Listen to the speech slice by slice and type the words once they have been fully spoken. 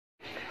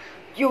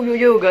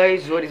Yo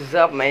guys, what is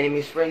up? My name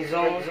is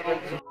Friendzone.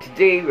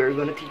 Today we're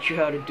gonna teach you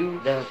how to do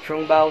the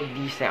Trung Bao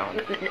D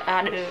sound.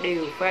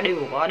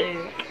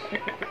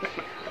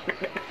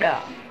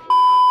 Yeah.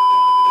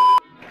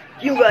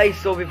 You guys,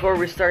 so before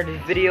we start the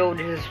video,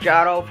 this is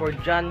shout out for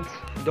John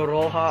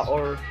Doroha,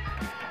 or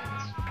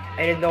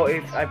I don't know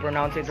if I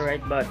pronounce it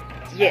right, but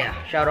yeah,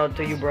 shout out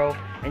to you, bro.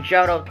 And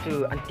shout out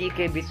to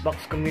Antique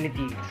Beatbox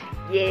community.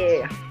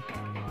 Yeah.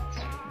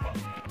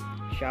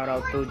 Shout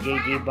out to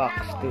JJ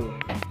Box too.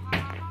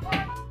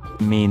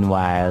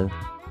 Meanwhile,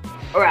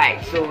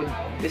 alright, so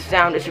this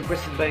sound is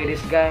requested by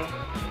this guy.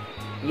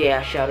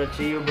 Yeah, shout out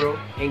to you, bro.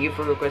 Thank you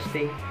for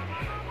requesting.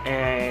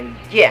 And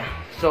yeah,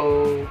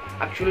 so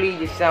actually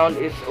this sound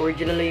is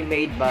originally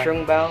made by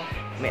Trung Bao,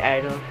 my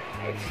idol.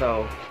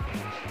 So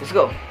let's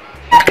go.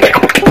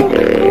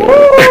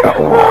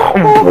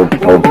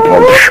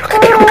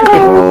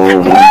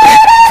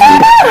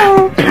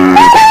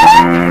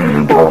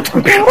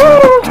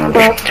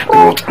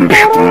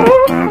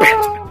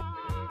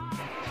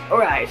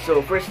 Alright,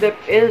 so first step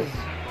is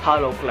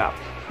hollow clap.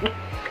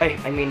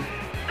 I mean,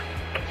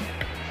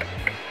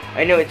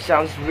 I know it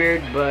sounds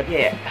weird, but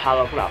yeah,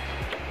 hollow clap.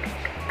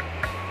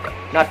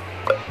 Not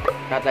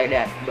like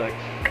that, but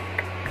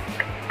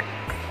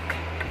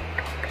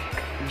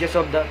just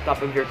off the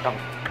top of your tongue.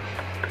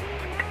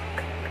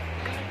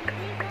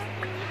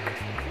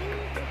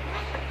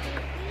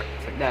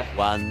 Like that.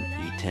 one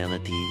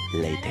eternity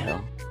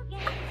later.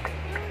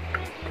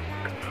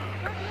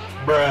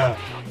 Bruh.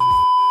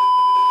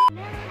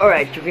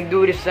 Alright, you can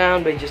do this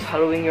sound by just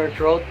hollowing your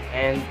throat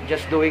and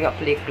just doing a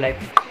click like,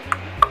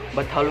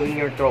 but hollowing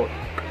your throat.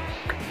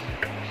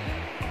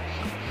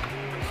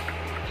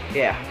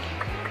 Yeah.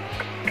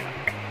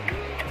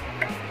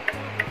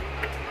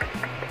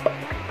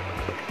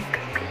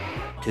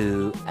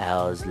 2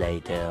 hours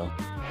later.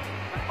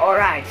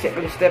 Alright,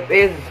 second step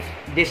is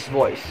this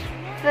voice.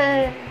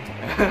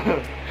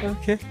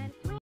 Okay.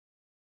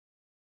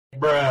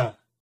 Bruh.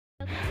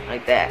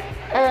 Like that.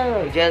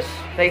 Just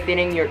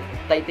tightening your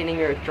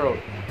throat.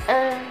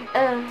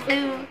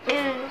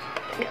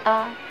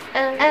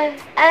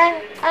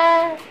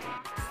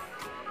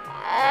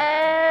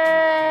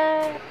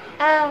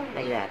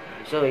 Like that.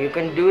 So you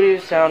can do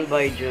this sound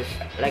by just,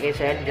 like I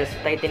said, just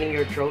tightening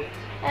your throat.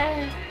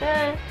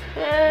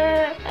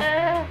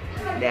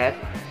 That.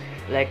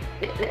 Like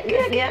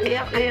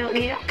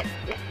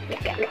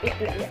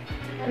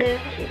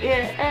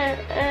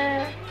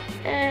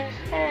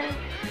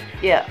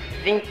yeah,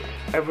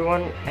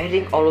 I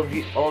think all of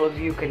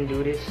you can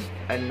do this.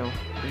 I don't know.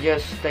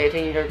 Just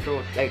tightening your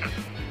throat, like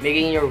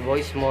making your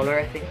voice smaller,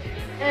 I think.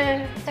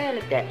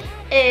 Like that.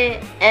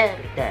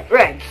 Like that.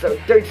 Right, so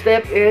third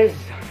step is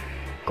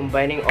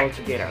combining all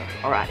together.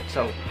 Alright,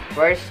 so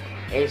first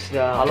it's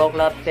the hollow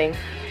clap thing.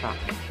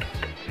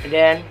 And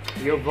then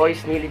your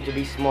voice needed to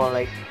be small,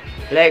 like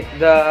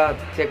the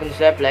second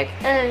step, like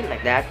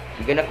that.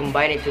 You're gonna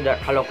combine it to the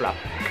hollow clap.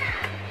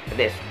 Like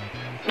this.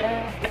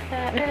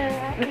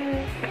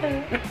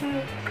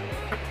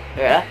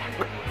 Yeah.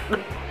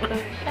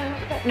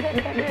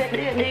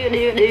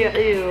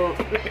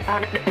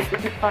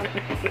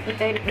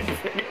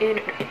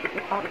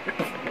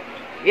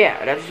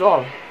 Yeah, that's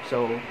all.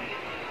 So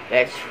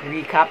let's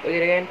recap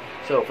it again.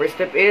 So first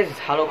step is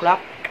hollow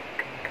clap.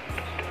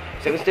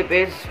 Second step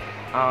is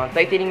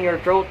tightening your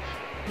throat,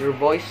 your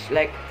voice,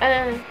 like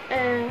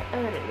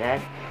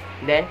that.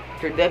 Then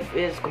third step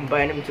is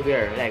combine them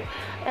together, like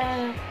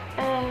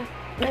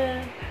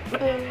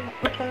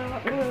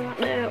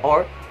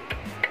or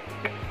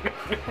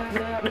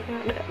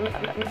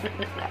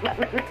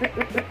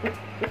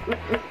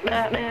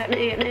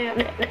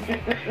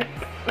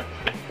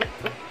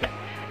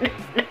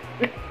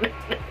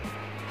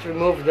to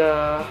remove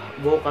the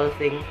vocal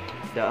thing,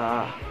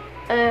 the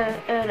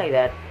like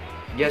that.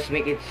 Just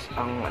make it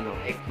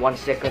like 1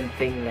 second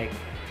thing, like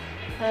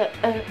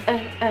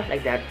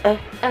like that.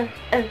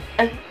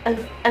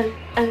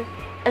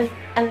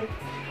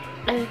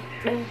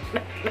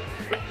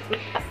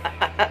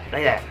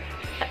 Like that.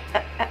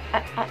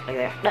 Like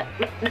that.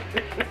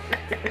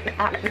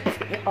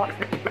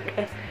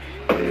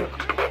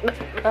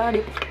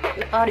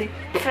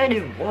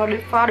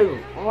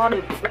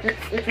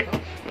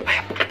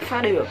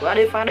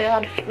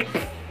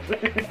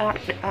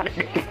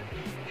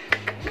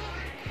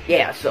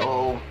 Yeah,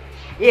 so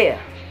yeah,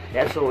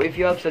 that's all. If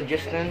you have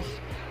suggestions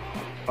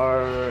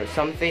or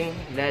something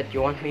that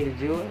you want me to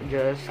do,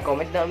 just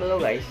comment down below,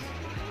 guys.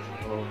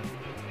 So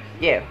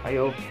yeah, I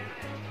hope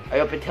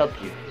it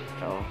helped you.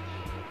 So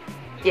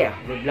yeah,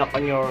 good luck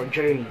on your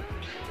journey.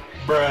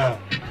 Bruh.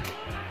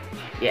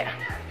 Yeah,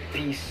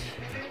 peace.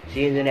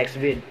 See you in the next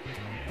vid.